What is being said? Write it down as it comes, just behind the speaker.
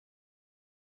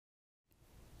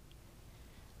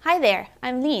Hi there,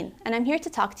 I'm Lean, and I'm here to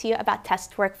talk to you about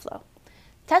Test Workflow.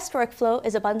 Test Workflow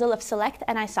is a bundle of select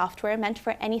NI software meant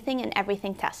for anything and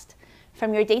everything test,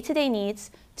 from your day-to-day needs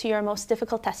to your most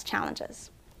difficult test challenges.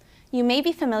 You may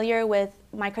be familiar with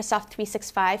Microsoft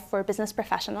 365 for business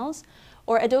professionals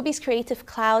or Adobe's Creative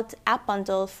Cloud app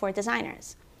bundle for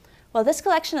designers. Well, this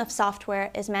collection of software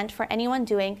is meant for anyone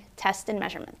doing test and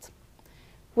measurement.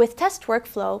 With Test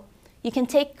Workflow, you can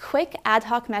take quick ad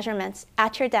hoc measurements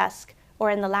at your desk or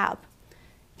in the lab.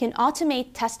 You can automate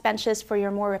test benches for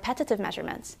your more repetitive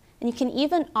measurements, and you can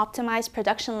even optimize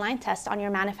production line tests on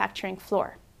your manufacturing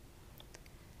floor.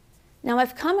 Now,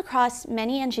 I've come across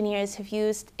many engineers who've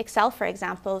used Excel, for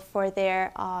example, for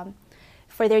their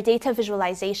data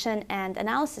visualization and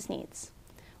analysis needs.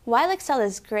 While Excel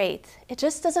is great, it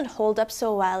just doesn't hold up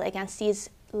so well against these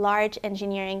large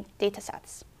engineering data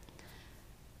sets.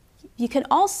 You can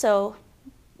also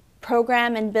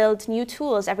program and build new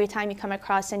tools every time you come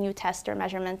across a new test or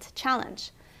measurement challenge.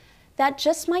 That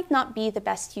just might not be the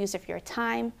best use of your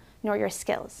time nor your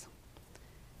skills.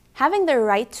 Having the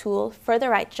right tool for the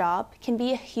right job can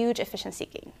be a huge efficiency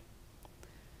gain.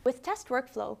 With Test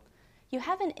Workflow, you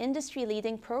have an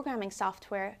industry-leading programming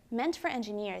software meant for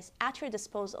engineers at your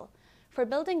disposal for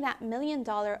building that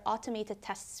million-dollar automated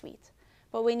test suite.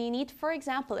 But when you need, for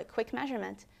example, a quick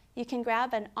measurement, you can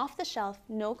grab an off-the-shelf,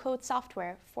 no-code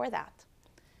software for that.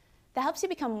 That helps you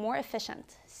become more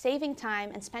efficient, saving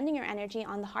time and spending your energy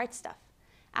on the hard stuff.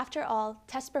 After all,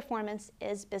 test performance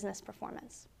is business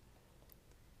performance.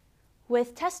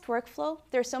 With Test Workflow,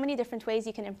 there are so many different ways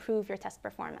you can improve your test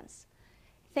performance.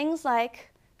 Things like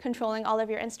controlling all of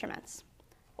your instruments,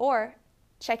 or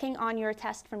checking on your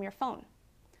test from your phone.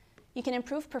 You can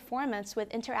improve performance with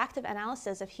interactive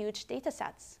analysis of huge data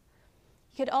sets.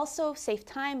 You could also save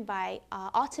time by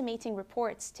automating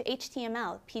reports to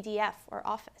HTML, PDF, or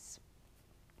Office.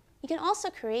 You can also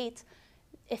create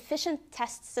efficient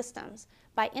test systems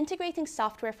by integrating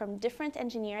software from different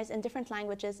engineers in different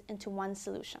languages into one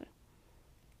solution.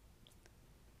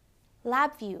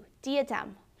 LabVIEW,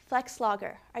 DIAdem,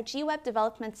 FlexLogger, our G-Web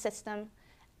development system,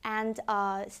 and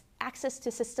access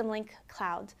to System Link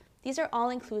Cloud. These are all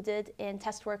included in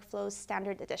Test Workflow's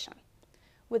Standard Edition.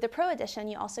 With the Pro Edition,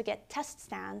 you also get Test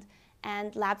Stand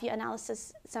and LabVIEW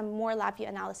analysis, some more LabVIEW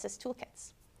analysis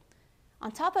toolkits.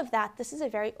 On top of that, this is a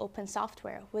very open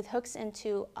software with hooks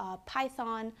into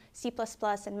Python, C++,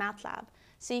 and MATLAB,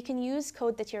 so you can use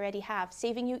code that you already have,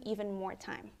 saving you even more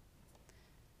time.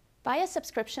 Buy a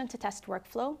subscription to Test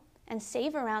Workflow and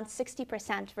save around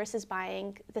 60% versus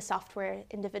buying the software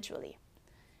individually.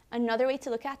 Another way to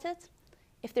look at it,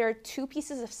 if there are two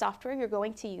pieces of software you're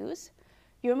going to use,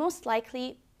 you're most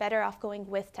likely better off going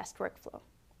with Test Workflow.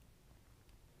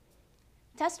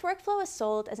 Test Workflow is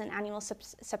sold as an annual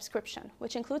subscription,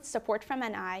 which includes support from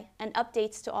NI and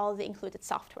updates to all the included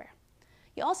software.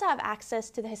 You also have access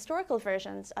to the historical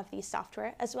versions of these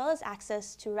software, as well as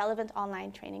access to relevant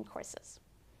online training courses.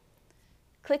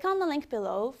 Click on the link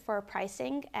below for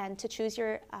pricing and to choose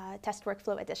your Test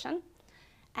Workflow edition,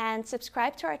 and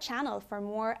subscribe to our channel for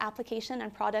more application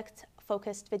and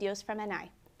product-focused videos from NI.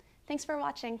 Thanks for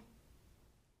watching.